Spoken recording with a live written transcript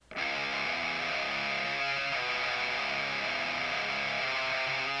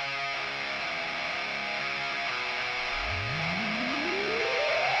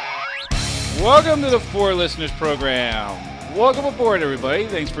Welcome to the Four Listeners Program. Welcome aboard, everybody.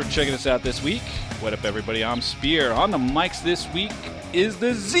 Thanks for checking us out this week. What up, everybody? I'm Spear. On the mics this week is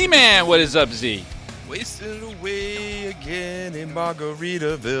the Z-Man. What is up, Z? Wasted away again in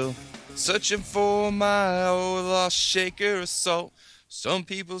Margaritaville, searching for my old lost shaker of salt. Some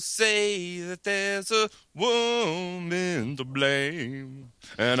people say that there's a woman to blame,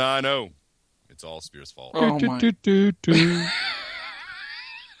 and I know it's all Spear's fault. Oh, my.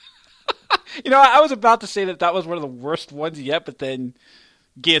 You know, I was about to say that was one of the worst ones yet, but then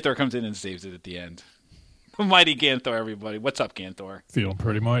Ganthor comes in and saves it at the end. The mighty Ganthor, everybody. What's up, Ganthor? Feeling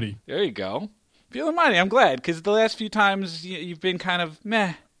pretty mighty. There you go. Feeling mighty. I'm glad, because the last few times you've been kind of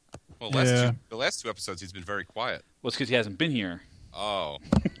meh. Well, the last two episodes he's been very quiet. Well, it's because he hasn't been here. Oh.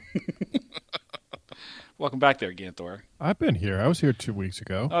 Welcome back there, Ganthor. I've been here. I was here 2 weeks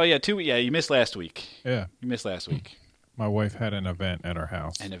ago. Oh, yeah, you missed last week. Yeah. You missed last week. My wife had an event at her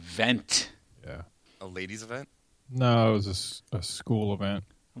house. An event? Yeah. A ladies' event? No, it was a school event.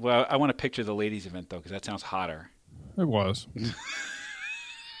 Well, I want to picture the ladies' event, though, because that sounds hotter. It was. That's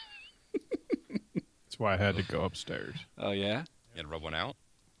why I had to go upstairs. Oh, yeah? You had to rub one out?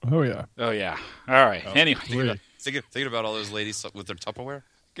 Oh, yeah. Oh, yeah. All right. Anyway. Thinking about all those ladies with their Tupperware?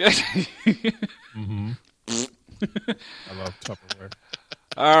 Mm-hmm. I love Tupperware.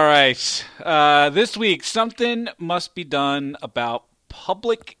 All right. This week, something must be done about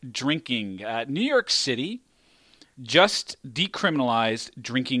public drinking. New York City just decriminalized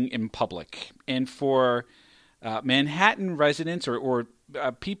drinking in public. And for Manhattan residents or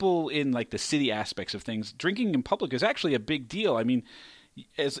people in like the city aspects of things, drinking in public is actually a big deal. I mean,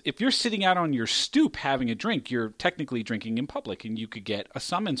 if you're sitting out on your stoop having a drink, you're technically drinking in public, and you could get a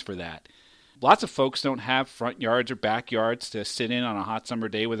summons for that. Lots of folks don't have front yards or backyards to sit in on a hot summer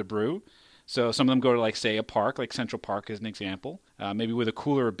day with a brew. So some of them go to, like, say, a park, like Central Park as an example, maybe with a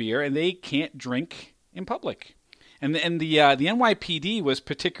cooler of beer, and they can't drink in public. And the NYPD was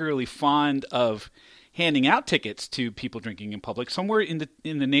particularly fond of handing out tickets to people drinking in public. Somewhere in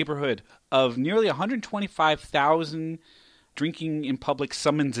the neighborhood of nearly 125,000 drinking in public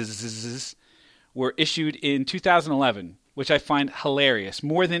summonses were issued in 2011, which I find hilarious,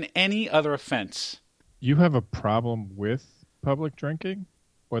 more than any other offense. You have a problem with public drinking?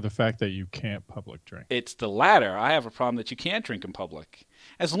 Or the fact that you can't public drink? It's the latter. I have a problem that you can't drink in public.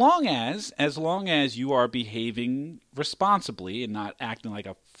 As long as you are behaving responsibly and not acting like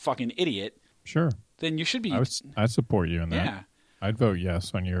a fucking idiot. Sure. Then you should be. I support you in that. Yeah. I'd vote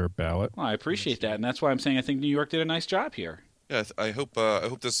yes on your ballot. Well, I appreciate that, and that's why I'm saying I think New York did a nice job here. Yeah, I hope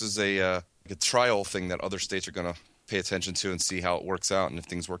this is a trial thing that other states are going to pay attention to and see how it works out. And if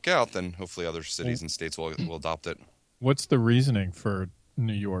things work out, then hopefully other cities and states will adopt it. What's the reasoning for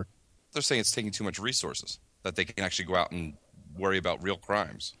New York? They're saying it's taking too much resources, that they can actually go out and worry about real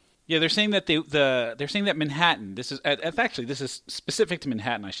crimes. Yeah, they're saying that they're saying that Manhattan. This is specific to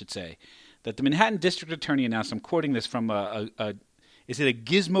Manhattan, I should say, that the Manhattan District Attorney announced. I'm quoting this from is it a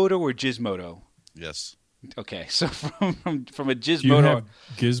Gizmodo or Gizmodo? Yes. Okay, so from a Gizmodo. Do you have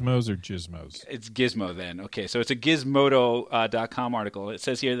gizmos or gizmos? It's Gizmo then. Okay, so it's a Gizmodo.com article. It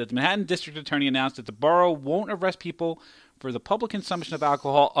says here that the Manhattan District Attorney announced that the borough won't arrest people for the public consumption of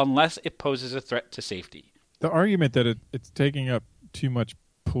alcohol unless it poses a threat to safety. The argument that it's taking up too much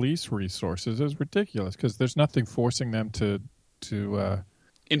police resources is ridiculous because there's nothing forcing them to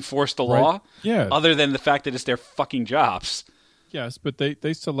enforce the law? Yeah. Other than the fact that it's their fucking jobs. Yes, but they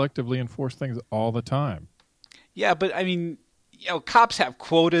selectively enforce things all the time. Yeah, but I mean, cops have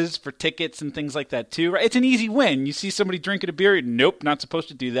quotas for tickets and things like that too, right? It's an easy win. You see somebody drinking a beer, nope, not supposed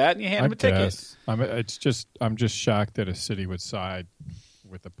to do that, and you hand them a ticket. I'm just shocked that a city would side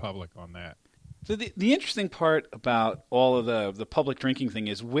with the public on that. So the interesting part about all of the public drinking thing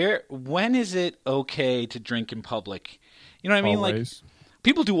is when is it okay to drink in public? You know what I mean? Always. Like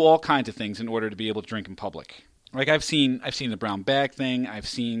people do all kinds of things in order to be able to drink in public. Like I've seen the brown bag thing. I've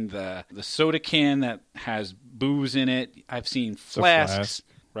seen the soda can that has booze in it. I've seen flasks,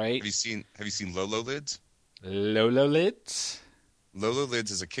 right? Have you seen Lolo lids? Lolo lids? Lolo lids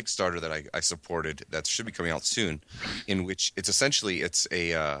is a Kickstarter that I supported that should be coming out soon, in which it's a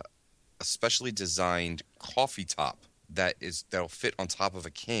specially designed coffee top that'll fit on top of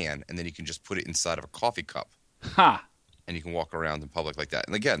a can, and then you can just put it inside of a coffee cup. Ha! And you can walk around in public like that.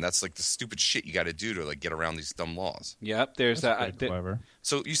 And again, that's like the stupid shit you got to do to like get around these dumb laws. Yep, there's that. Clever.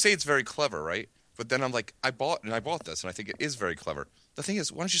 So you say it's very clever, right? But then I'm like, I bought this, and I think it is very clever. The thing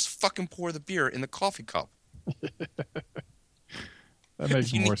is, why don't you just fucking pour the beer in the coffee cup? That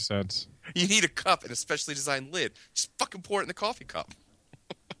makes more sense. You need a cup and a specially designed lid. Just fucking pour it in the coffee cup.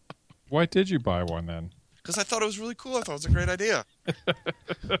 Why did you buy one then? Because I thought it was really cool. I thought it was a great idea.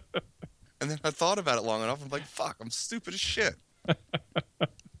 And then I thought about it long enough. I'm like, fuck, I'm stupid as shit.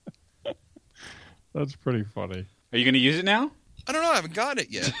 That's pretty funny. Are you going to use it now? I don't know. I haven't got it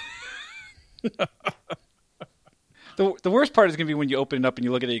yet. The worst part is going to be when you open it up and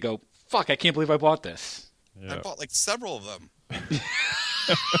you look at it and you go, fuck, I can't believe I bought this. Yeah. I bought like several of them.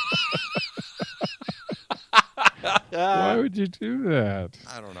 Why would you do that?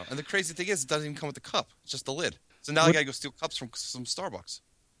 I don't know. And the crazy thing is, it doesn't even come with the cup. It's just the lid. So now I got to go steal cups from some Starbucks.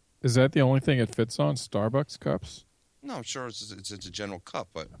 Is that the only thing it fits on? Starbucks cups? No, I'm sure it's a general cup,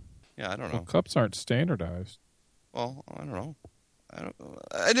 but yeah, I don't know. Well, cups aren't standardized. Well, I don't know.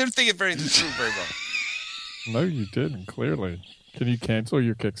 I didn't think it through very well. No, you didn't, clearly. Can you cancel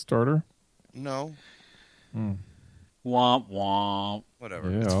your Kickstarter? No. Hmm. Womp womp.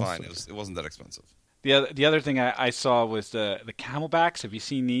 Whatever. Yeah, it's I'll fine. say. It wasn't that expensive. The other thing I saw was the Camelbacks. Have you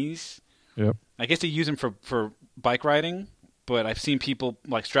seen these? Yep. I guess they use them for bike riding, but I've seen people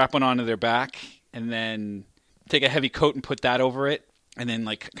like strap one onto their back and then take a heavy coat and put that over it, and then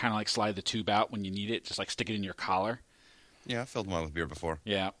like kind of like slide the tube out when you need it, just like stick it in your collar. Yeah, I filled mine with beer before.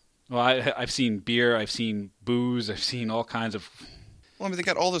 Yeah. Well, I've seen beer, I've seen booze, I've seen all kinds of. Well, I mean, they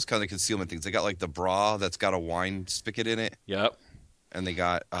got all those kind of concealment things. They got like the bra that's got a wine spigot in it. Yep. And they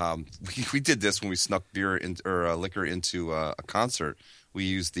got we did this when we snuck beer or liquor into a concert. We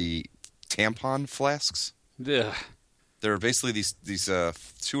used the tampon flasks. Ugh. They're basically these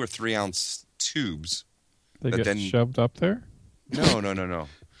 2 or 3 ounce tubes. They get then shoved up there? No.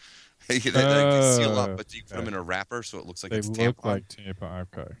 They seal up, but you put them in a wrapper so it looks like They it's look tampon. like tampon.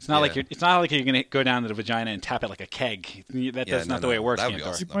 Okay. It's not like you're going to go down to the vagina and tap it like a keg. That's not the way it works, That'd be Ganthor.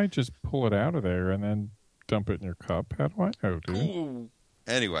 awesome. You might just pull it out of there and then dump it in your cup. How do I know, dude? Ooh.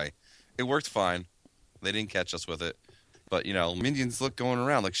 Anyway, it worked fine. They didn't catch us with it. But, Mindy's going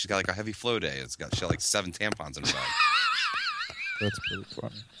around like she's got like a heavy flow day. She got like 7 tampons in her bag. That's pretty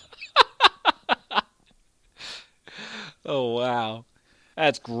funny. Oh, wow.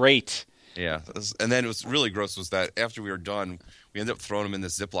 That's great. Yeah. And then what's really gross was that after we were done, we ended up throwing them in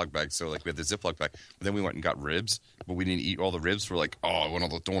this Ziploc bag. So, like, we had the Ziploc bag. But then we went and got ribs, but we didn't eat all the ribs. We're like, oh, I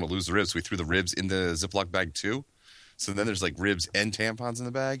don't want to lose the ribs. So we threw the ribs in the Ziploc bag, too. So then there's, like, ribs and tampons in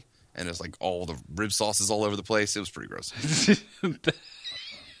the bag. And there's, like, all the rib sauces all over the place. It was pretty gross.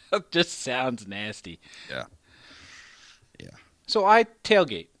 That just sounds nasty. Yeah. So I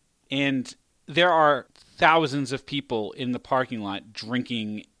tailgate, and there are thousands of people in the parking lot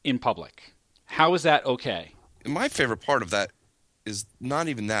drinking in public. How is that okay? And my favorite part of that is not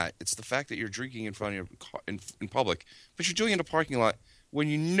even that. It's the fact that you're drinking in front of your car, in public, but you're doing it in a parking lot when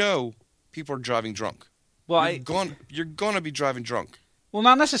you know people are driving drunk. Well, you're gonna be driving drunk. Well,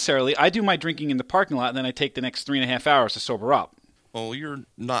 not necessarily. I do my drinking in the parking lot, and then I take the next 3.5 hours to sober up. Well,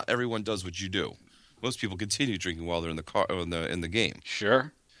 not everyone does what you do. Most people continue drinking while they're in the car or in the game.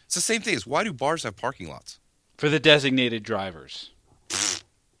 Sure. It's the same thing as why do bars have parking lots? For the designated drivers.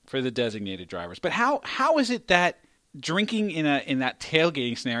 But how is it that drinking in that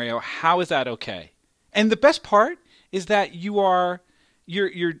tailgating scenario, how is that okay? And the best part is that you're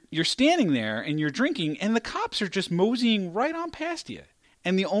standing there and you're drinking, and the cops are just moseying right on past you.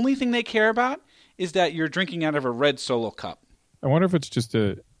 And the only thing they care about is that you're drinking out of a red Solo cup. I wonder if it's just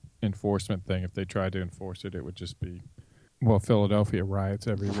a enforcement thing. If they tried to enforce it, it would just be, Philadelphia riots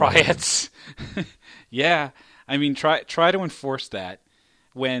everywhere. Riots. Yeah. I mean, try to enforce that.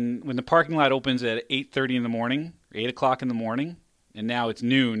 When the parking lot opens at 8:30 in the morning, 8 o'clock in the morning, and now it's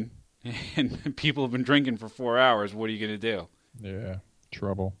noon, and people have been drinking for 4 hours, what are you going to do? Yeah.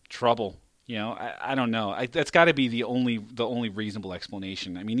 Trouble. I don't know. That's got to be the only reasonable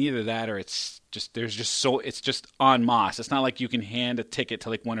explanation. I mean, either that or it's just en masse. It's not like you can hand a ticket to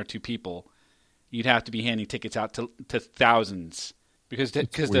like 1 or 2 people. You'd have to be handing tickets out to thousands because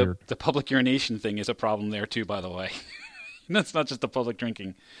the public urination thing is a problem there too. By the way, that's not just the public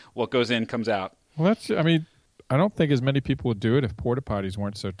drinking. What goes in comes out. Well, I don't think as many people would do it if porta potties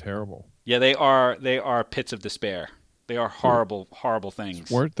weren't so terrible. Yeah, they are pits of despair. They are horrible, horrible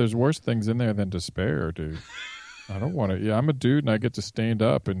things. There's worse things in there than despair, dude. I don't want to. Yeah, I'm a dude, and I get to stand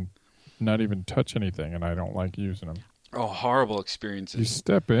up and not even touch anything, and I don't like using them. Oh, horrible experiences. You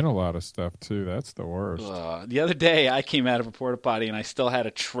step in a lot of stuff, too. That's the worst. The other day, I came out of a porta potty, and I still had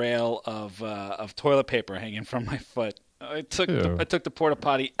a trail of toilet paper hanging from my foot. I took the porta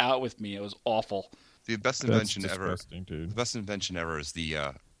potty out with me. It was awful. The best invention That's ever. disgusting, dude. The best invention ever is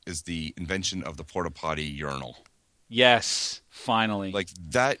the invention of the porta potty urinal. Yes, finally. Like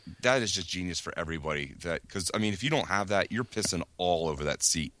that is just genius for everybody. Because I mean, if you don't have that, you're pissing all over that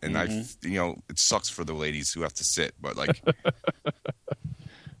seat, and it sucks for the ladies who have to sit, but like,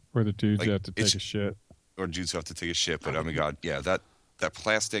 where the dudes have to take a shit, or dudes who have to take a shit. But oh my god, yeah, that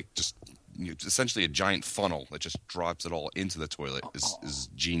plastic just essentially a giant funnel that just drops it all into the toilet is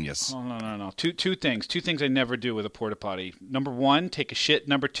genius. Oh, no. Two things I never do with a porta potty. Number one, take a shit.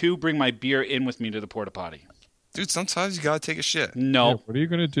 Number two, bring my beer in with me to the porta potty. Dude, sometimes you gotta take a shit. No. Yeah, what are you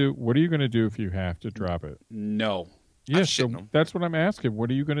gonna do? What are you gonna do if you have to drop it? No. Yeah, so that's what I'm asking. What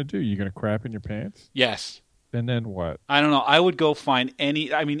are you gonna do? You gonna crap in your pants? Yes. And then what? I don't know. I would go find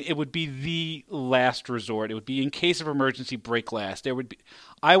any. I mean, it would be the last resort. It would be in case of emergency, break glass.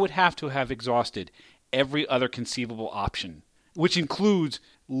 I would have to have exhausted every other conceivable option, which includes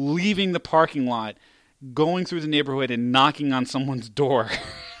leaving the parking lot, going through the neighborhood, and knocking on someone's door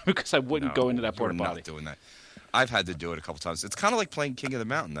because I wouldn't go into that porta potty. Not doing that. I've had to do it a couple times. It's kind of like playing King of the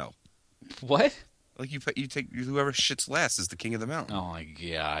Mountain, though. What? Like you take whoever shits last is the King of the Mountain. Oh my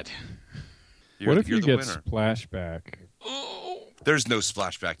God. What if you get splashback? There's no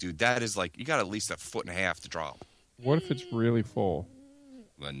splashback, dude. That is like, you got at least a foot and a half to drop. What if it's really full?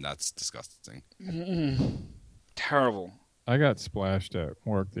 Then that's disgusting. Terrible. I got splashed at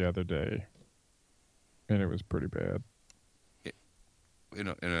work the other day, and it was pretty bad. In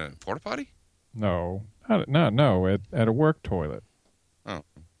a porta potty? No. At a work toilet. Oh.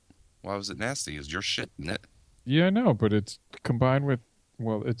 Why was it nasty? It was your shit, isn't it? Yeah, I know, but it's combined with,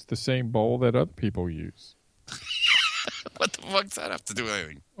 well, it's the same bowl that other people use. What the fuck does that have to do with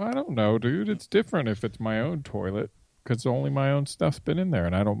anything? Well, I don't know, dude. It's different if it's my own toilet, because only my own stuff's been in there,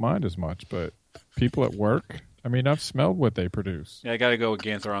 and I don't mind as much. But people at work, I mean, I've smelled what they produce. Yeah, I got to go with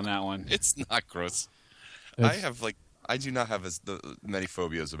Ganthor on that one. It's not gross. I do not have many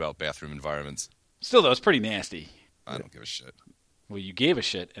phobias about bathroom environments. Still, though, it's pretty nasty. I don't give a shit. Well, you gave a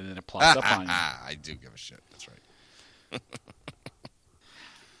shit, and then it plopped up on you. I do give a shit. That's right.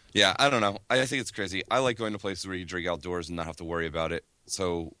 Yeah, I don't know. I think it's crazy. I like going to places where you drink outdoors and not have to worry about it.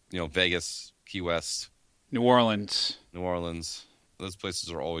 So, Vegas, Key West. New Orleans. Those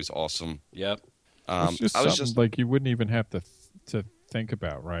places are always awesome. Yep. It's just something like you wouldn't even have to think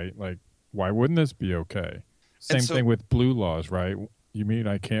about, right? Like, why wouldn't this be okay? Same thing with blue laws, right? You mean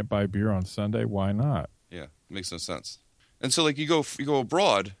I can't buy beer on Sunday? Why not? Yeah, it makes no sense. And so, like, you go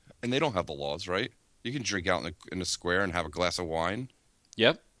abroad, and they don't have the laws, right? You can drink out in a square and have a glass of wine.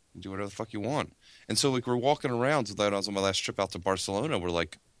 Yep. And do whatever the fuck you want. And so, like, we're walking around. So that I was on my last trip out to Barcelona. We're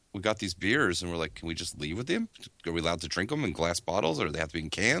like, we got these beers, and we're like, can we just leave with them? Are we allowed to drink them in glass bottles, or do they have to be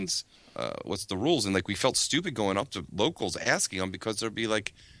in cans? What's the rules? And, like, we felt stupid going up to locals asking them because they'd be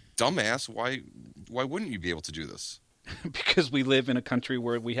like, dumbass, why wouldn't you be able to do this? Because we live in a country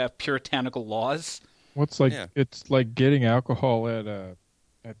where we have puritanical laws. Well, it's like getting alcohol at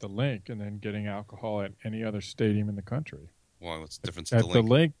the Link and then getting alcohol at any other stadium in the country. Why? What's the difference at the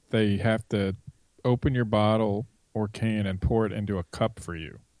Link? They have to open your bottle or can and pour it into a cup for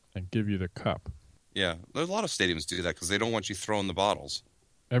you and give you the cup. Yeah, there's a lot of stadiums do that because they don't want you throwing the bottles.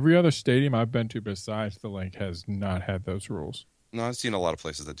 Every other stadium I've been to besides the Link has not had those rules. No, I've seen a lot of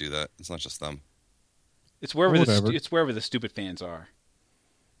places that do that. It's not just them. It's wherever the stupid fans are.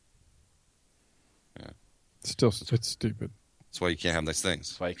 Yeah. Still, it's stupid. That's why you can't have nice things.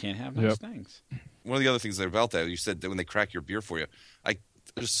 That's why you can't have nice things. One of the other things about that, you said that when they crack your beer for you,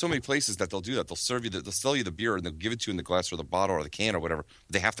 there's so many places that they'll do that. They'll they'll sell you the beer and they'll give it to you in the glass or the bottle or the can or whatever.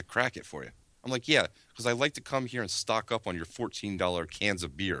 But they have to crack it for you. I'm like, yeah, because I like to come here and stock up on your $14 cans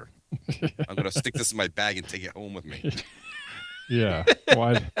of beer. I'm going to stick this in my bag and take it home with me. Yeah.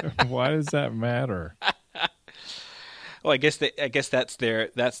 Why does that matter? Well, I guess that's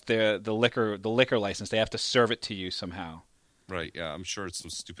the liquor license. They have to serve it to you somehow. Right. Yeah. I'm sure it's some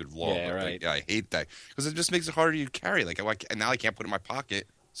stupid law. Yeah. Right. I hate that because it just makes it harder to carry. Like, and now I can't put it in my pocket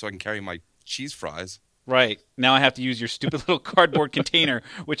so I can carry my cheese fries. Right. Now I have to use your stupid little cardboard container,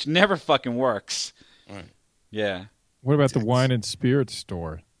 which never fucking works. Right. Yeah. What about the wine and spirits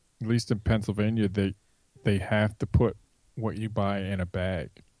store? At least in Pennsylvania, they have to put what you buy in a bag,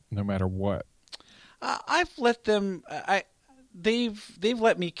 no matter what. I've let them. They've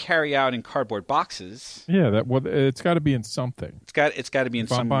let me carry out in cardboard boxes. Yeah, it's got to be in something. It's got to be in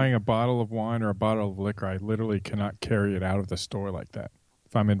some. If I'm buying a bottle of wine or a bottle of liquor, I literally cannot carry it out of the store like that.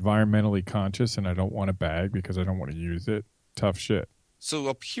 If I'm environmentally conscious and I don't want a bag because I don't want to use it, tough shit. So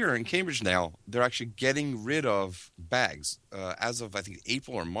up here in Cambridge now, they're actually getting rid of bags. As of, I think,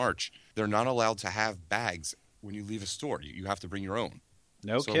 April or March, they're not allowed to have bags when you leave a store. You have to bring your own.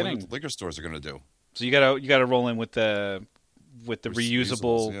 No kidding. I wonder what the liquor stores are going to do. So you gotta roll in with the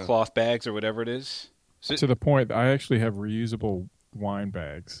reusable cloth bags or whatever it is. So, to the point, I actually have reusable wine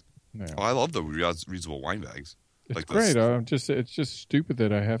bags now. Oh, I love the reusable wine bags. It's like great. It's just stupid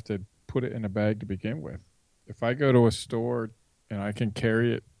that I have to put it in a bag to begin with. If I go to a store and I can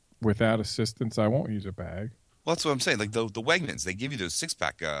carry it without assistance, I won't use a bag. Well, that's what I'm saying. Like the Wegmans, they give you those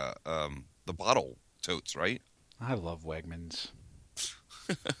 6-pack, the bottle totes, right? I love Wegmans.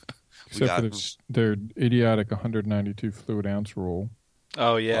 Except for their idiotic 192 fluid ounce rule.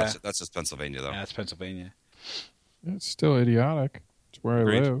 Oh yeah, well, that's just Pennsylvania, though. Yeah, that's Pennsylvania. It's still idiotic. It's where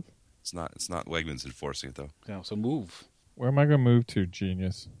Agreed. I live. It's not Wegmans enforcing it, though. No, so move. Where am I going to move to,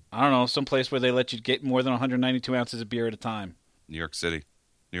 genius? I don't know, someplace where they let you get more than 192 ounces of beer at a time. New York City,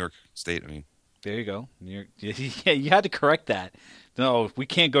 New York State. I mean, there you go. New York. Yeah, you had to correct that. No, we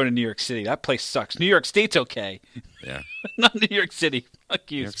can't go to New York City. That place sucks. New York State's okay. Yeah, not New York City.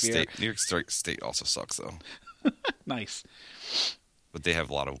 Fuck you, New York State. New York State also sucks, though. Nice. But they have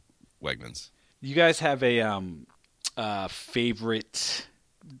a lot of Wegmans. You guys have a favorite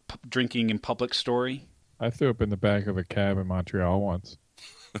drinking in public story? I threw up in the back of a cab in Montreal once.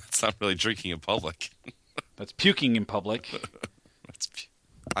 It's not really drinking in public. That's puking in public.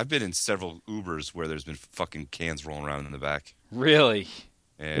 I've been in several Ubers where there's been fucking cans rolling around in the back. Really?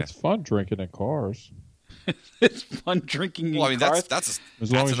 Yeah. It's fun drinking in cars. It's fun drinking in cars?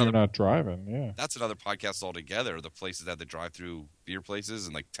 As long as you're not driving, yeah. That's another podcast altogether, the places that they drive through beer places.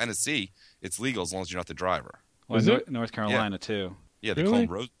 And like Tennessee, it's legal as long as you're not the driver. Well, is it? North Carolina, too. Yeah, they really?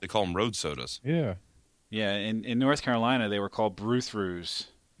 call them road sodas. Yeah. Yeah, in North Carolina, they were called brew-throughs.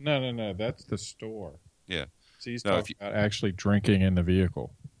 No. That's the store. Yeah. So he's talking about actually drinking in the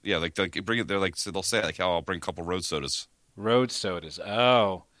vehicle. Yeah, like bring it. They're like, so they'll say like, "Oh, I'll bring a couple road sodas." Road sodas.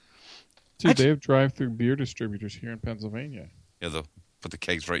 Oh, dude, they have drive-through beer distributors here in Pennsylvania. Yeah, they'll put the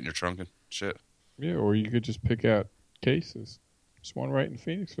kegs right in your trunk and shit. Yeah, or you could just pick out cases. There's one right in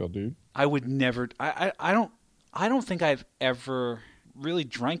Phoenixville, dude. I would never. I don't think I've ever really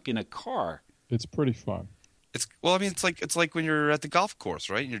drank in a car. It's pretty fun. It's like when you're at the golf course,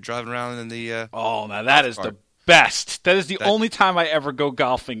 right? And you're driving around in the. Oh, now that is the best. That is the only time I ever go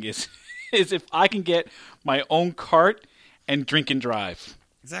golfing is if I can get my own cart and drink and drive.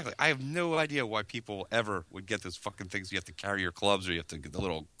 Exactly. I have no idea why people ever would get those fucking things. You have to carry your clubs, or you have to get the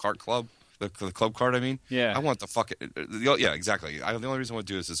little cart club, the club cart. I mean, yeah. I want the fucking. Yeah, exactly. The only reason I want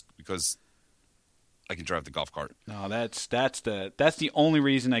to do this is because I can drive the golf cart. No, that's the only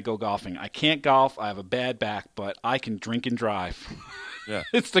reason I go golfing. I can't golf. I have a bad back, but I can drink and drive. Yeah,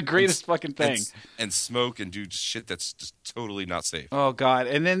 it's the greatest fucking thing. And smoke and do shit that's just totally not safe. Oh God!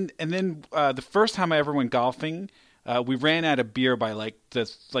 And then the first time I ever went golfing, we ran out of beer by like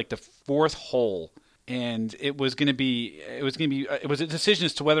the fourth hole, and it was a decision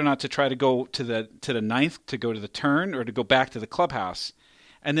as to whether or not to try to go to the ninth to go to the turn or to go back to the clubhouse.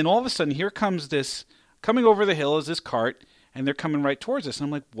 And then all of a sudden, here comes this coming over the hill is this cart, and they're coming right towards us. And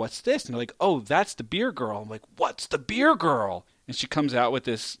I'm like, "What's this?" And they're like, "Oh, that's the beer girl." I'm like, "What's the beer girl?" And she comes out with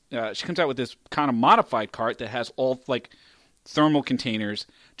this. Kind of modified cart that has all like thermal containers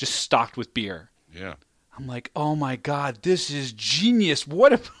just stocked with beer. Yeah. I'm like, oh my God, this is genius!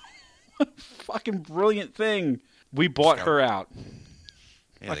 What a fucking brilliant thing. We bought her out.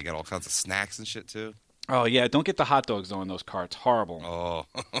 Yeah, they got all kinds of snacks and shit too. Oh yeah, don't get the hot dogs though in those carts. Horrible. Oh.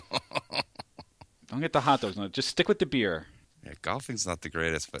 Don't get the hot dogs. No, just stick with the beer. Yeah, golfing's not the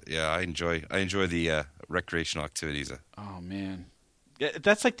greatest, but yeah, I enjoy the recreational activities. Oh man, yeah,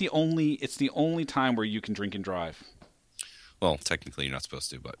 that's like the only time where you can drink and drive. Well, technically you're not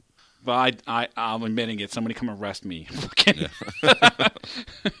supposed to, but I'm admitting it. Somebody come arrest me,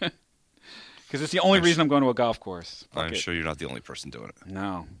 because it's the only reason I'm going to a golf course. I'm sure you're not the only person doing it.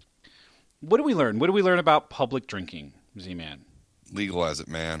 No. What do we learn? What do we learn about public drinking, Z-Man? Legalize it,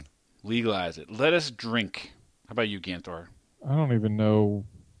 man. Legalize it. Let us drink. How about you, Ganthor? I don't even know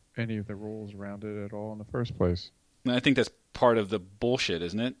any of the rules around it at all in the first place. I think that's part of the bullshit,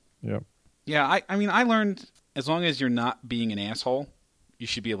 isn't it? Yep. Yeah, I mean, I learned as long as you're not being an asshole, you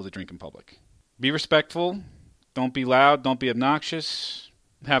should be able to drink in public. Be respectful. Don't be loud. Don't be obnoxious.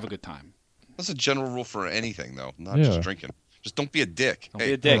 Have a good time. That's a general rule for anything, though. Not just drinking. Just don't be a dick. Don't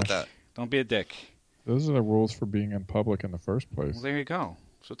be a dick. Don't be a dick. Those are the rules for being in public in the first place. Well, there you go.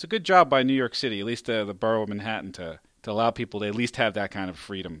 So it's a good job by New York City, at least the borough of Manhattan, to allow people to at least have that kind of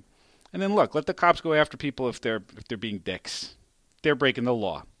freedom. And then look, let the cops go after people if they're being dicks. They're breaking the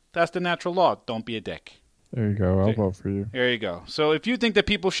law. That's the natural law. Don't be a dick. There you go. I'll vote for you. There you go. So if you think that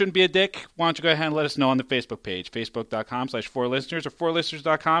people shouldn't be a dick, why don't you go ahead and let us know on the Facebook page, facebook.com/4listeners or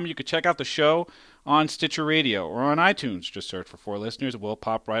 4listeners.com. You can check out the show on Stitcher Radio or on iTunes. Just search for 4Listeners. It will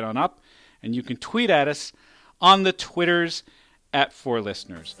pop right on up. And you can tweet at us on the Twitters at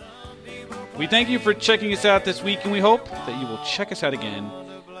 4Listeners. We thank you for checking us out this week, and we hope that you will check us out again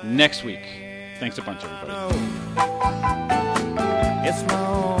next week. Thanks a bunch, everybody. It's my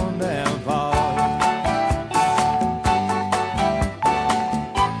own damn fault.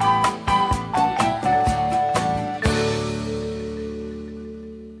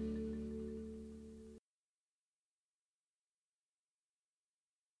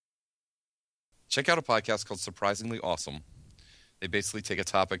 check out a podcast called Surprisingly Awesome. They basically take a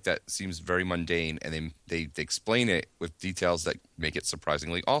topic that seems very mundane and they explain it with details that make it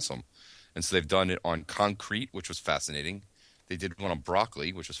surprisingly awesome. And so they've done it on concrete, which was fascinating. They did one on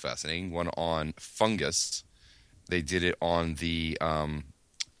broccoli, which was fascinating. One on fungus. They did it on the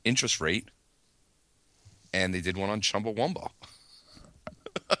interest rate. And they did one on Chumbawamba.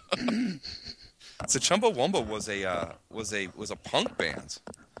 So Chumbawamba was a punk band,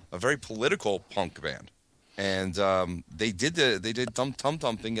 a very political punk band. And they did Tum Tum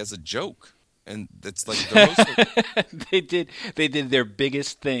Thumping as a joke, and it's like the most they did their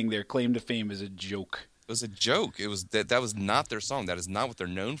biggest thing, their claim to fame, as a joke. It was a joke. It was that was not their song. That is not what they're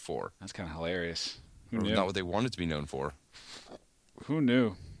known for. That's kind of hilarious. It was not what they wanted to be known for. Who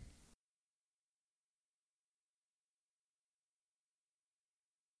knew?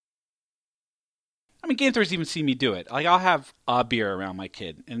 I mean, Ganthor's even seen me do it. Like, I'll have a beer around my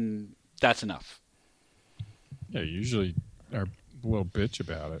kid, and that's enough. Yeah, usually are a little bitch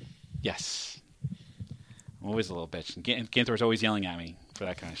about it. Yes. I'm always a little bitch. And Ganthor's always yelling at me for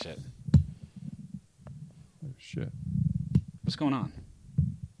that kind of shit. Oh, shit. What's going on?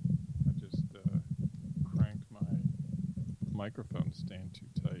 I just cranked my microphone stand too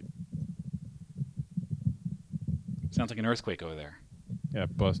tight. Sounds like an earthquake over there. Yeah, I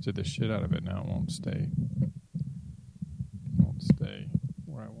busted the shit out of it. Now it won't stay. Won't stay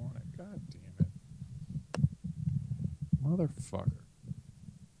where I want it. God damn it. Motherfucker.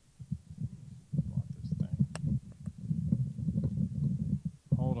 Bought this thing.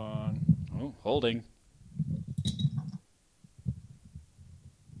 Hold on. Oh, holding.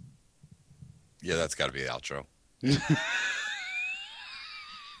 Yeah, that's got to be the outro.